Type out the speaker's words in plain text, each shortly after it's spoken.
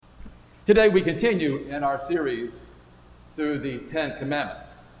Today we continue in our series through the Ten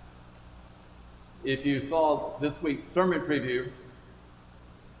Commandments. If you saw this week's sermon preview,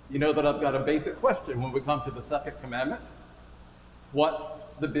 you know that I've got a basic question when we come to the second commandment. What's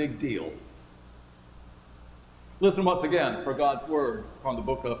the big deal? Listen once again for God's word from the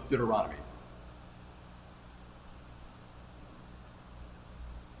book of Deuteronomy.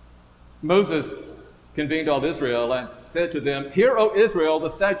 Moses convened all Israel and said to them, "Hear, O Israel, the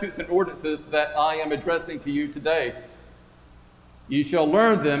statutes and ordinances that I am addressing to you today. You shall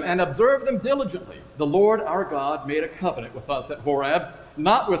learn them and observe them diligently. The Lord our God made a covenant with us at Horeb.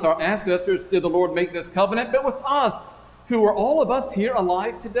 Not with our ancestors did the Lord make this covenant, but with us, who are all of us here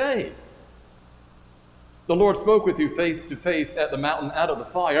alive today. The Lord spoke with you face to face at the mountain out of the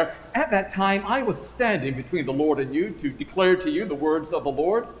fire. At that time I was standing between the Lord and you to declare to you the words of the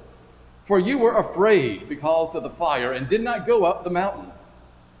Lord. For you were afraid because of the fire and did not go up the mountain."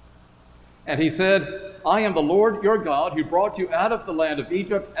 And he said, "I am the Lord your God who brought you out of the land of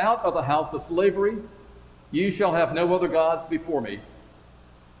Egypt, out of the house of slavery. You shall have no other gods before me.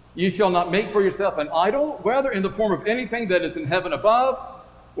 You shall not make for yourself an idol, whether in the form of anything that is in heaven above,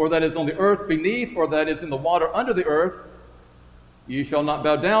 or that is on the earth beneath, or that is in the water under the earth. You shall not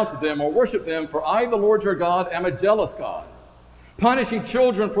bow down to them or worship them, for I, the Lord your God, am a jealous God, punishing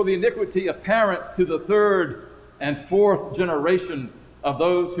children for the iniquity of parents to the third and fourth generation of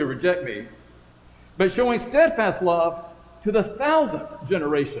those who reject me, but showing steadfast love to the 1,000th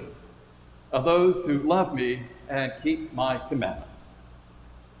generation of those who love me and keep my commandments."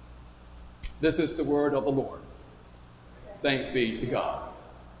 This is the word of the Lord. Thanks be to God.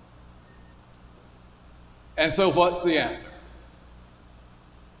 And so what's the answer?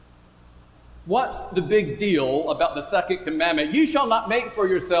 What's the big deal about the second commandment? You shall not make for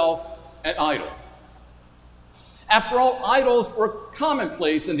yourself an idol. After all, idols were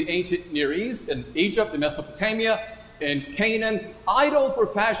commonplace in the ancient Near East, in Egypt, in Mesopotamia, in Canaan. Idols were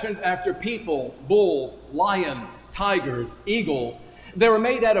fashioned after people, bulls, lions, tigers, eagles. They were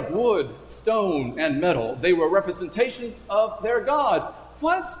made out of wood, stone, and metal. They were representations of their God.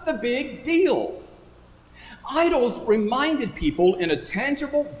 What's the big deal? Idols reminded people in a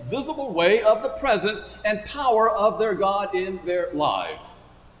tangible, visible way of the presence and power of their God in their lives.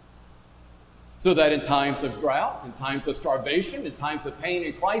 So that in times of drought, in times of starvation, in times of pain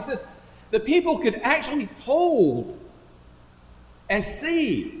and crisis, the people could actually hold and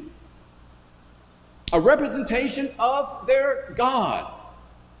see a representation of their God.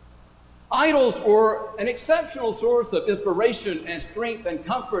 Idols were an exceptional source of inspiration and strength and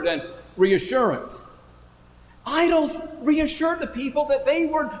comfort and reassurance. Idols reassured the people that they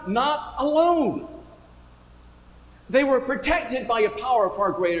were not alone. They were protected by a power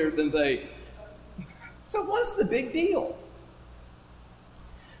far greater than they. So what's the big deal?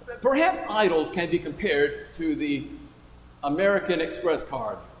 Perhaps idols can be compared to the American Express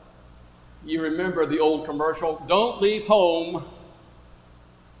card. You remember the old commercial, "Don't leave home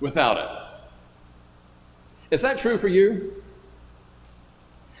without it." Is that true for you?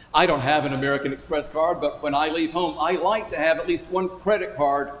 I don't have an American Express card, but when I leave home, I like to have at least one credit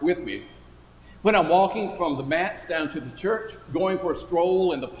card with me. When I'm walking from the Mats down to the church, going for a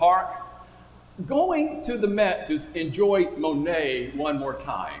stroll in the park, going to the Met to enjoy Monet one more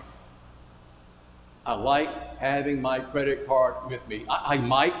time, I like having my credit card with me. I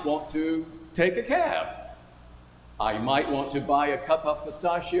might want to take a cab. I might want to buy a cup of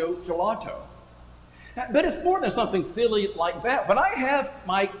pistachio gelato. But it's more than something silly like that. When I have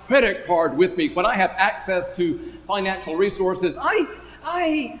my credit card with me, when I have access to financial resources,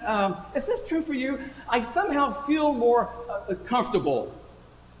 is this true for you? I somehow feel more comfortable,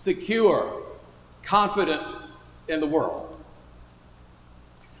 secure, confident in the world.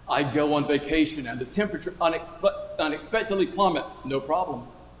 I go on vacation and the temperature unexpectedly plummets, no problem.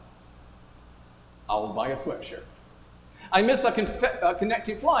 I'll buy a sweatshirt. I miss a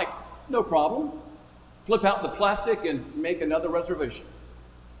connecting flight, no problem. Flip out the plastic and make another reservation.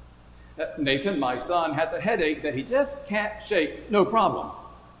 Nathan, my son, has a headache that he just can't shake. No problem.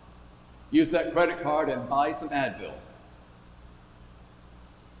 Use that credit card and buy some Advil.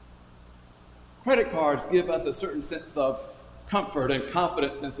 Credit cards give us a certain sense of comfort and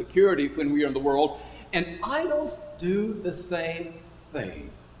confidence and security when we are in the world, and idols do the same thing.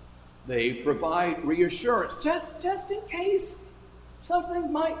 They provide reassurance just in case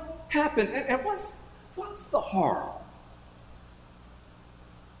something might happen. And what's the harm?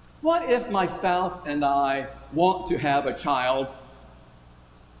 What if my spouse and I want to have a child,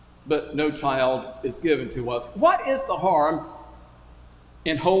 but no child is given to us? What is the harm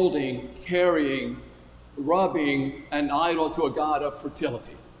in holding, carrying, rubbing an idol to a god of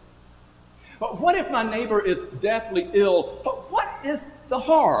fertility? But what if my neighbor is deathly ill? But what is the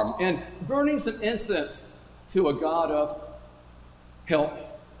harm in burning some incense to a God of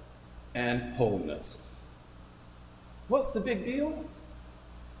health and wholeness? What's the big deal?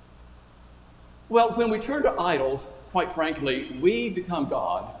 Well, when we turn to idols, quite frankly, we become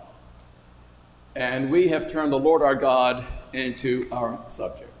God, and we have turned the Lord our God into our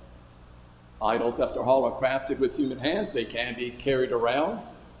subject. Idols, after all, are crafted with human hands. They can be carried around.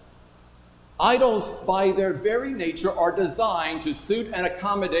 Idols, by their very nature, are designed to suit and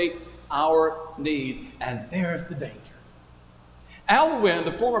accommodate our needs, and there's the danger. Al Wynn,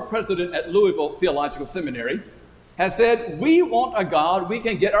 the former president at Louisville Theological Seminary, has said, we want a God we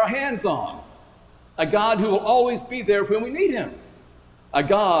can get our hands on, a God who will always be there when we need him, a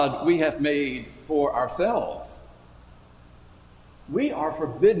God we have made for ourselves. We are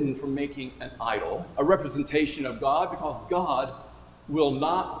forbidden from making an idol, a representation of God, because God will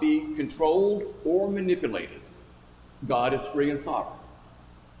not be controlled or manipulated. God is free and sovereign.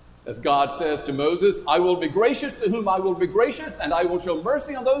 As God says to Moses, I will be gracious to whom I will be gracious, and I will show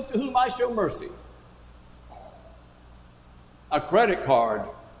mercy on those to whom I show mercy. A credit card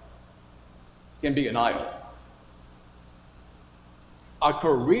can be an idol. A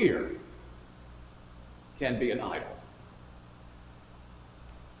career can be an idol.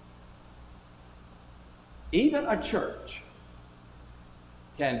 Even a church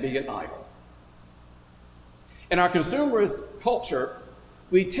can be an idol. In our consumerist culture,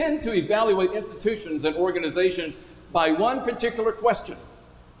 we tend to evaluate institutions and organizations by one particular question.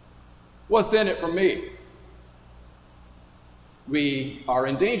 What's in it for me? We are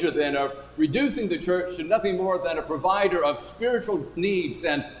in danger then of reducing the church to nothing more than a provider of spiritual needs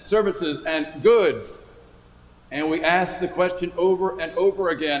and services and goods. And we ask the question over and over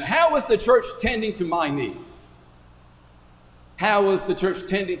again, how is the church tending to my needs? How is the church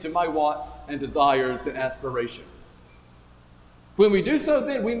tending to my wants and desires and aspirations? When we do so,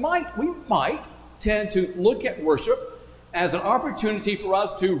 then we might tend to look at worship as an opportunity for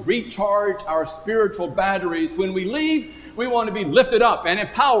us to recharge our spiritual batteries. When we leave, we want to be lifted up and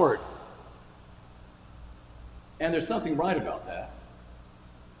empowered. And there's something right about that.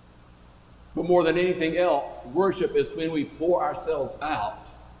 But more than anything else, worship is when we pour ourselves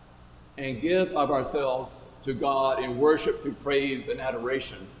out and give of ourselves to God in worship through praise and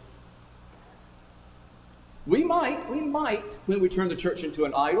adoration. We might, when we turn the church into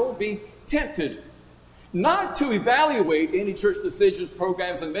an idol, be tempted not to evaluate any church decisions,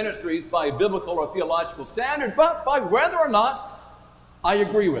 programs, and ministries by a biblical or theological standard, but by whether or not I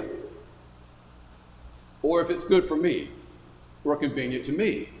agree with it, or if it's good for me or convenient to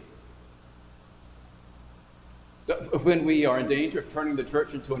me. When we are in danger of turning the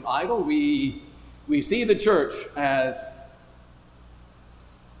church into an idol, we see the church as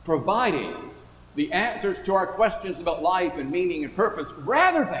providing the answers to our questions about life and meaning and purpose,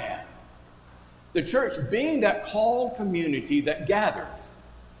 rather than the church being that called community that gathers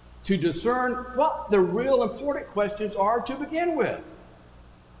to discern what the real important questions are to begin with.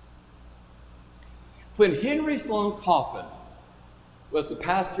 When Henry Sloane Coffin was the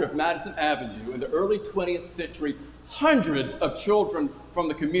pastor of Madison Avenue in the early 20th century, hundreds of children from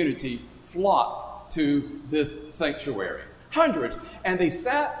the community flocked to this sanctuary. Hundreds. And they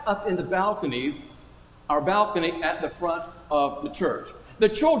sat up in the balconies, our balcony at the front of the church. The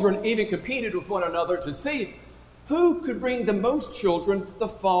children even competed with one another to see who could bring the most children the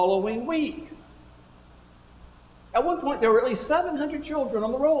following week. At one point, there were at least 700 children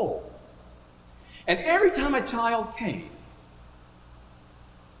on the roll. And every time a child came,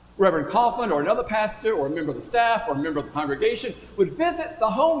 Reverend Coffin or another pastor or a member of the staff or a member of the congregation would visit the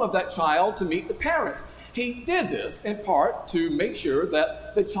home of that child to meet the parents. He did this in part to make sure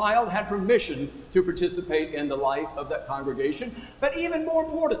that the child had permission to participate in the life of that congregation. But even more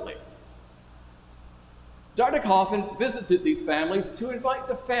importantly, Dr. Coffin visited these families to invite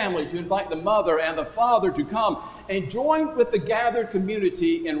the mother and the father to come and join with the gathered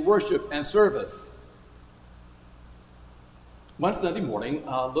community in worship and service. One Sunday morning,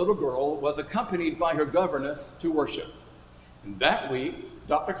 a little girl was accompanied by her governess to worship. And that week,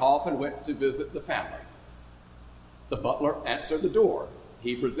 Dr. Coffin went to visit the family. The butler answered the door.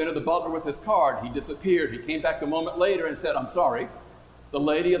 He presented the butler with his card. He disappeared. He came back a moment later and said, "I'm sorry, the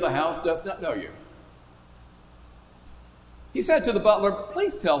lady of the house does not know you." He said to the butler,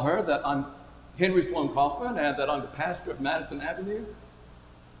 "Please tell her that I'm Henry Sloane Coffin and that I'm the pastor of Madison Avenue."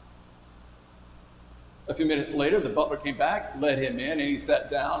 A few minutes later, the butler came back, led him in, and he sat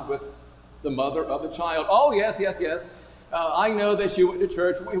down with the mother of the child. "Oh, yes. I know that she went to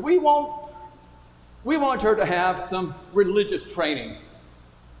church. We want her to have some religious training.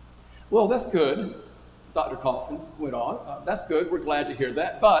 Well, that's good, Dr. Coffin went on. That's good. We're glad to hear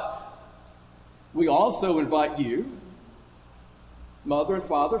that. But we also invite you, mother and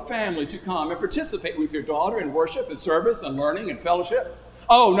father, family, to come and participate with your daughter in worship and service and learning and fellowship.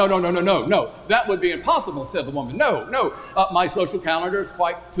 Oh, no. That would be impossible, said the woman. No. My social calendar is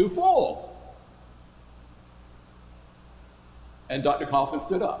quite too full. And Dr. Coffin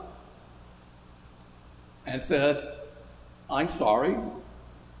stood up and said, I'm sorry,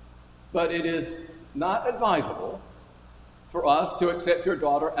 but it is not advisable for us to accept your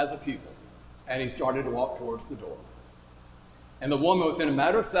daughter as a pupil. And he started to walk towards the door. And the woman, within a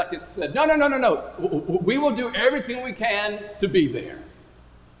matter of seconds, said, No. We will do everything we can to be there.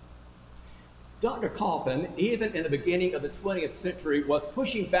 Dr. Coffin, even in the beginning of the 20th century, was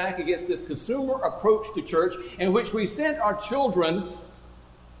pushing back against this consumer approach to church in which we sent our children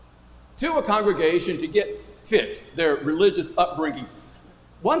to a congregation to get fixed, their religious upbringing.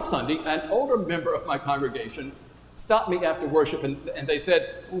 One Sunday, an older member of my congregation stopped me after worship and they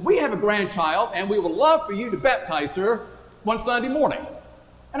said, we have a grandchild and we would love for you to baptize her one Sunday morning.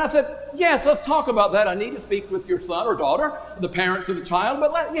 And I said, yes, let's talk about that. I need to speak with your son or daughter, the parents of the child,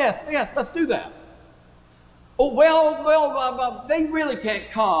 but yes, let's do that. Oh, well, they really can't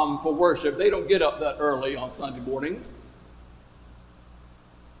come for worship. They don't get up that early on Sunday mornings.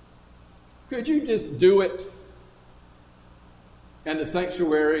 Could you just do it in the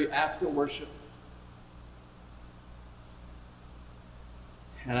sanctuary after worship?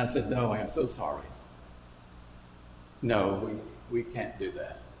 And I said, no, I am so sorry. No, we can't do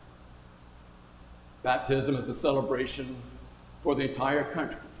that. Baptism is a celebration for the entire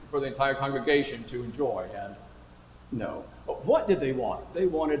country, for the entire congregation to enjoy. And no. But what did they want? They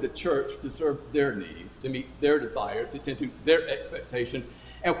wanted the church to serve their needs, to meet their desires, to tend to their expectations.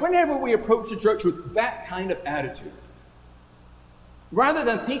 And whenever we approach the church with that kind of attitude, rather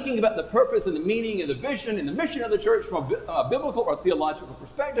than thinking about the purpose and the meaning and the vision and the mission of the church from a biblical or theological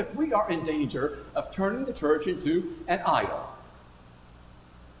perspective, we are in danger of turning the church into an idol.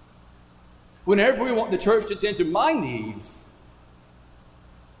 Whenever we want the church to tend to my needs,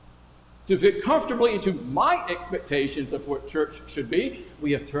 to fit comfortably into my expectations of what church should be,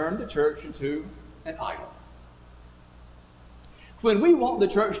 we have turned the church into an idol. When we want the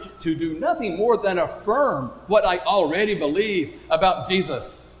church to do nothing more than affirm what I already believe about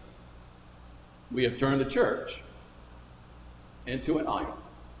Jesus, we have turned the church into an idol.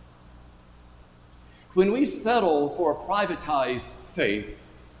 When we settle for a privatized faith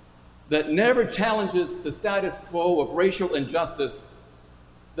that never challenges the status quo of racial injustice,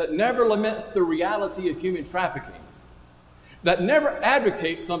 that never laments the reality of human trafficking, that never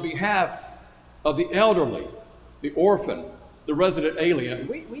advocates on behalf of the elderly, the orphan, the resident alien,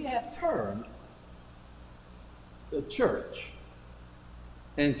 we have turned the church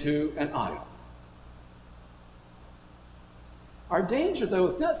into an idol. Our danger, though,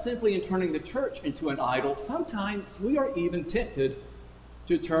 is not simply in turning the church into an idol. Sometimes we are even tempted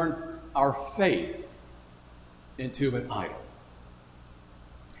to turn our faith into an idol.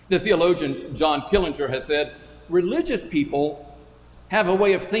 The theologian John Killinger has said, religious people have a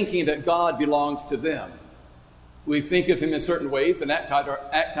way of thinking that God belongs to them. We think of him in certain ways and act out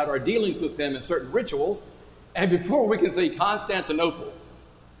our dealings with him in certain rituals. And before we can say Constantinople,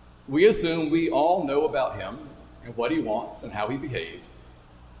 we assume we all know about him and what he wants and how he behaves.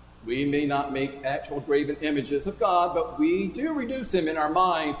 We may not make actual graven images of God, but we do reduce him in our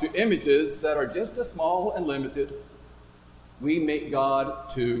minds to images that are just as small and limited. We make God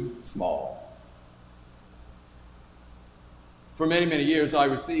too small. For many, many years, I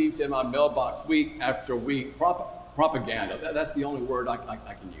received in my mailbox week after week propaganda. That's the only word I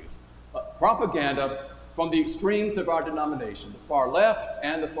can use. Propaganda from the extremes of our denomination, the far left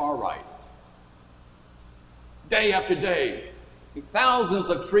and the far right. Day after day,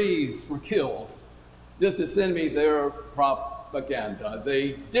 thousands of trees were killed just to send me their propaganda.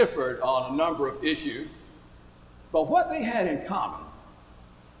 They differed on a number of issues, but what they had in common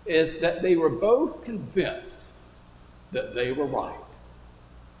is that they were both convinced that they were right.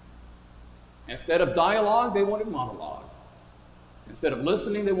 Instead of dialogue, they wanted monologue. Instead of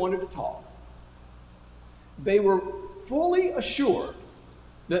listening, they wanted to talk. They were fully assured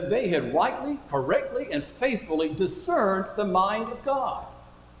that they had rightly, correctly, and faithfully discerned the mind of God.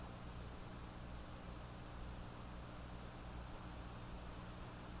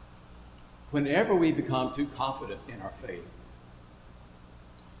 Whenever we become too confident in our faith,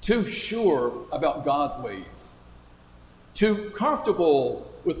 too sure about God's ways, too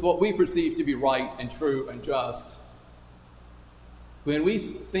comfortable with what we perceive to be right and true and just, when we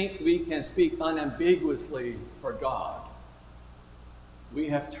think we can speak unambiguously for God, we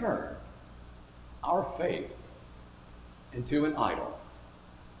have turned our faith into an idol.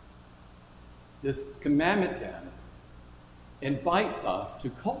 This commandment then invites us to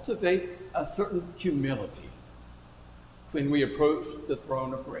cultivate a certain humility when we approach the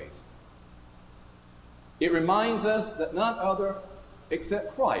throne of grace. It reminds us that none other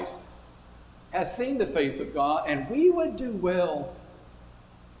except Christ has seen the face of God, and we would do well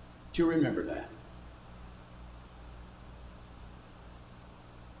to remember that.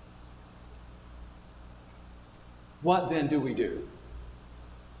 What then do we do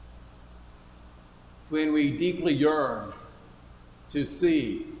when we deeply yearn to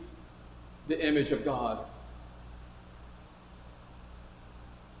see the image of God?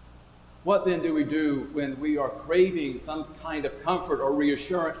 What then do we do when we are craving some kind of comfort or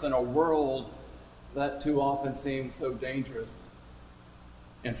reassurance in a world that too often seems so dangerous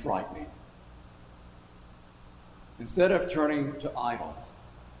and frightening? Instead of turning to idols,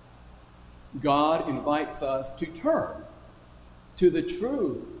 God invites us to turn to the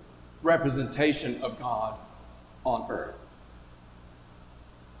true representation of God on earth.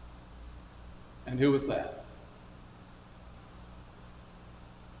 And who is that?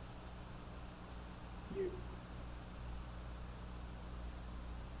 You.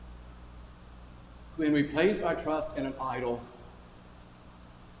 When we place our trust in an idol,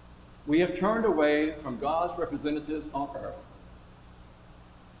 we have turned away from God's representatives on earth,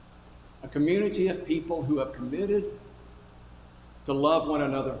 a community of people who have committed to love one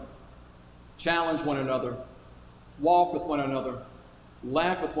another, challenge one another, walk with one another,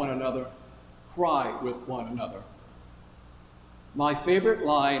 laugh with one another, cry with one another. My favorite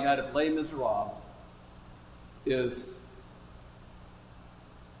line out of Les Miserables is,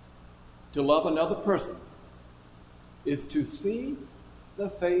 to love another person is to see the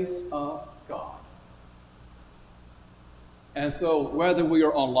face of God. And so whether we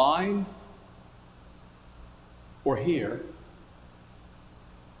are online or here,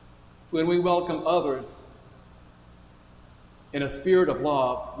 when we welcome others in a spirit of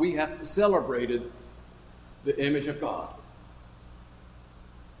love, we have celebrated the image of God.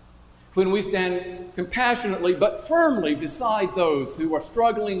 When we stand compassionately but firmly beside those who are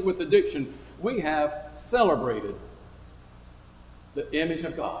struggling with addiction, we have celebrated the image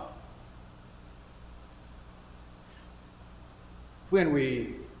of God. When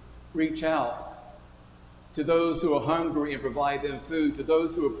we reach out to those who are hungry and provide them food, to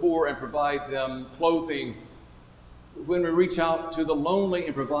those who are poor and provide them clothing, when we reach out to the lonely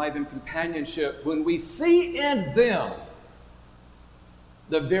and provide them companionship, when we see in them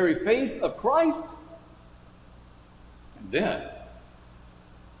the very face of Christ, and then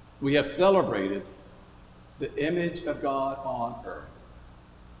we have celebrated the image of God on earth.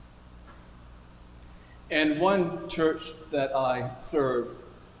 And one church that I served,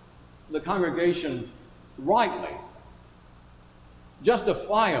 the congregation rightly,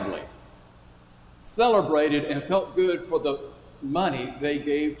 justifiably celebrated and felt good for the money they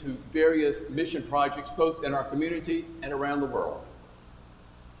gave to various mission projects, both in our community and around the world.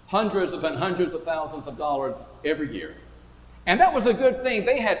 Hundreds upon hundreds of thousands of dollars every year. And that was a good thing.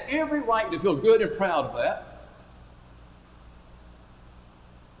 They had every right to feel good and proud of that.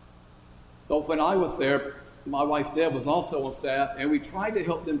 But when I was there, my wife Deb was also on staff, and we tried to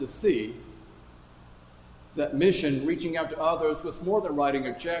help them to see that mission, reaching out to others, was more than writing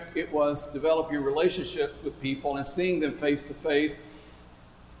a check. It was developing relationships with people and seeing them face to face.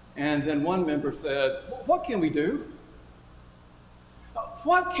 And then one member said, "What can we do?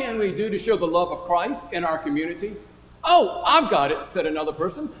 What can we do to show the love of Christ in our community?" "Oh, I've got it," said another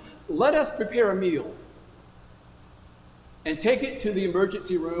person. "Let us prepare a meal and take it to the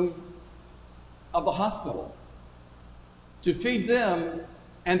emergency room of the hospital to feed them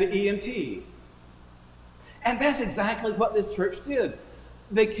and the EMTs." And that's exactly what this church did.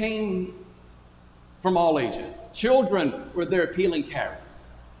 They came from all ages. Children were there peeling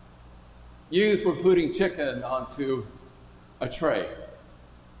carrots. Youth were putting chicken onto a tray.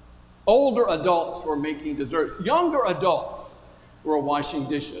 Older adults were making desserts. Younger adults were washing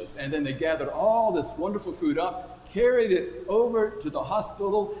dishes. And then they gathered all this wonderful food up, carried it over to the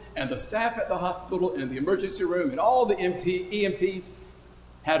hospital, and the staff at the hospital and the emergency room and all the EMTs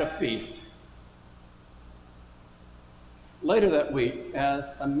had a feast. Later that week,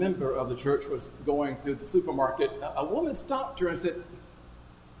 as a member of the church was going through the supermarket, a woman stopped her and said,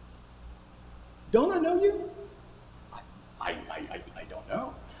 "Don't I know you?" I don't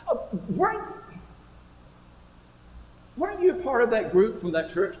know. Weren't you part of that group from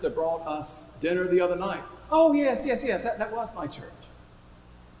that church that brought us dinner the other night? "Oh, yes, that was my church."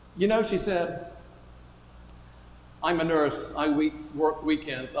 "You know," she said, I'm a nurse. I work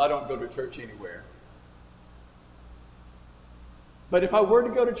weekends. I don't go to church anywhere. But if I were to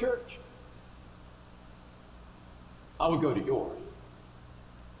go to church, I would go to yours.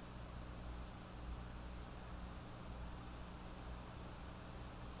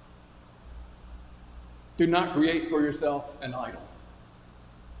 Do not create for yourself an idol.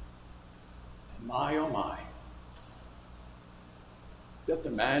 And my, oh my. Just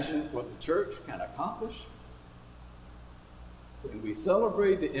imagine what the church can accomplish when we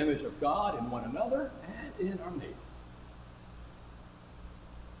celebrate the image of God in one another and in our neighbor.